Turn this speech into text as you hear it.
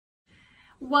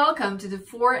Welcome to the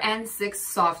 4 and 6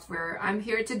 software. I'm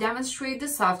here to demonstrate the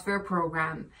software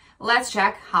program. Let's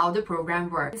check how the program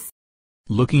works.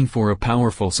 Looking for a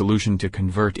powerful solution to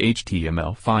convert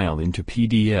HTML file into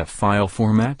PDF file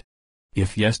format?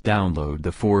 If yes, download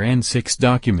the 4 and 6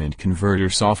 document converter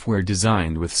software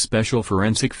designed with special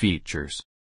forensic features.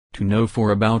 To know more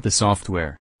about the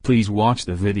software, please watch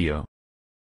the video.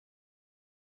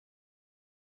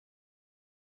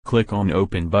 Click on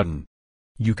Open button.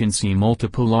 You can see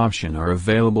multiple options are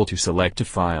available to select a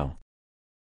file.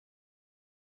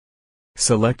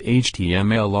 Select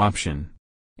HTML option.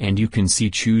 And you can see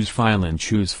Choose File and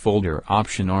Choose Folder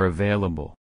option are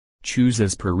available. Choose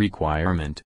as per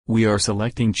requirement. We are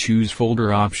selecting Choose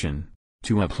Folder option.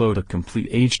 To upload a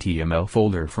complete HTML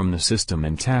folder from the system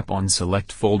and tap on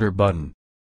Select Folder button.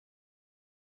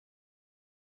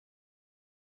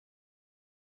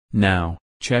 Now,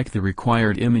 check the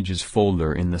required images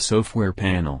folder in the software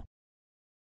panel.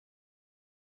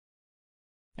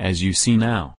 As you see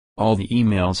now, all the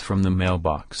emails from the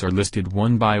mailbox are listed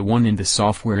one by one in the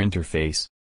software interface.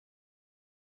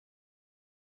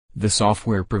 The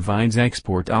software provides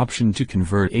export option to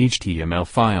convert HTML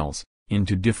files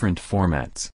into different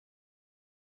formats.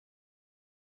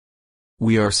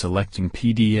 We are selecting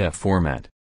PDF format.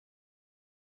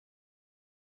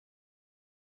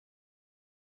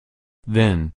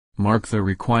 Then, mark the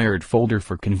required folder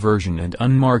for conversion and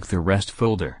unmark the rest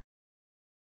folder.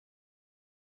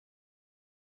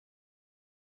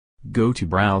 Go to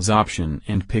Browse option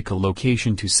and pick a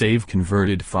location to save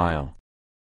converted file.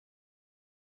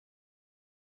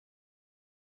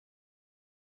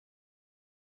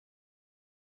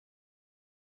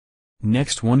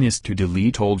 Next one is to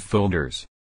delete old folders.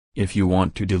 If you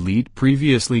want to delete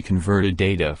previously converted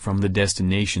data from the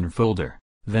destination folder,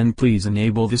 then please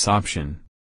enable this option.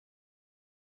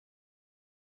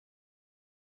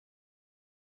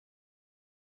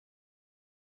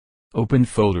 Open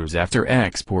folders after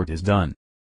export is done.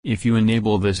 If you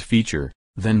enable this feature,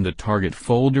 then the target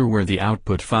folder where the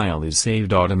output file is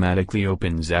saved automatically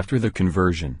opens after the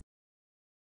conversion.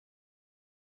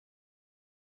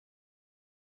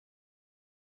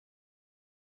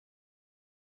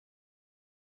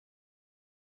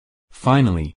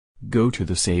 Finally, go to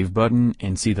the Save button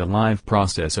and see the live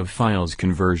process of files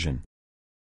conversion.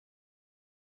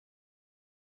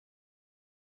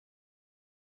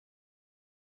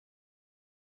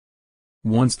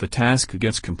 Once the task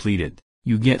gets completed,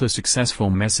 you get a successful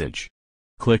message.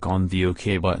 Click on the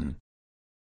OK button.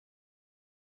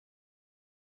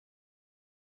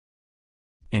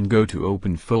 And go to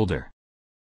Open Folder.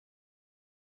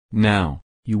 Now,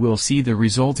 you will see the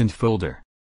resultant folder.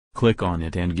 Click on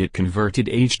it and get converted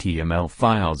HTML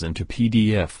files into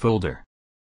PDF folder.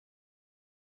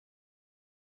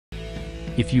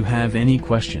 If you have any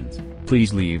questions,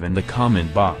 please leave in the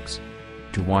comment box.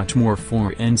 To watch more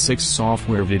 4 and 6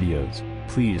 software videos,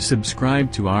 please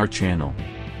subscribe to our channel.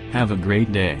 Have a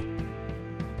great day.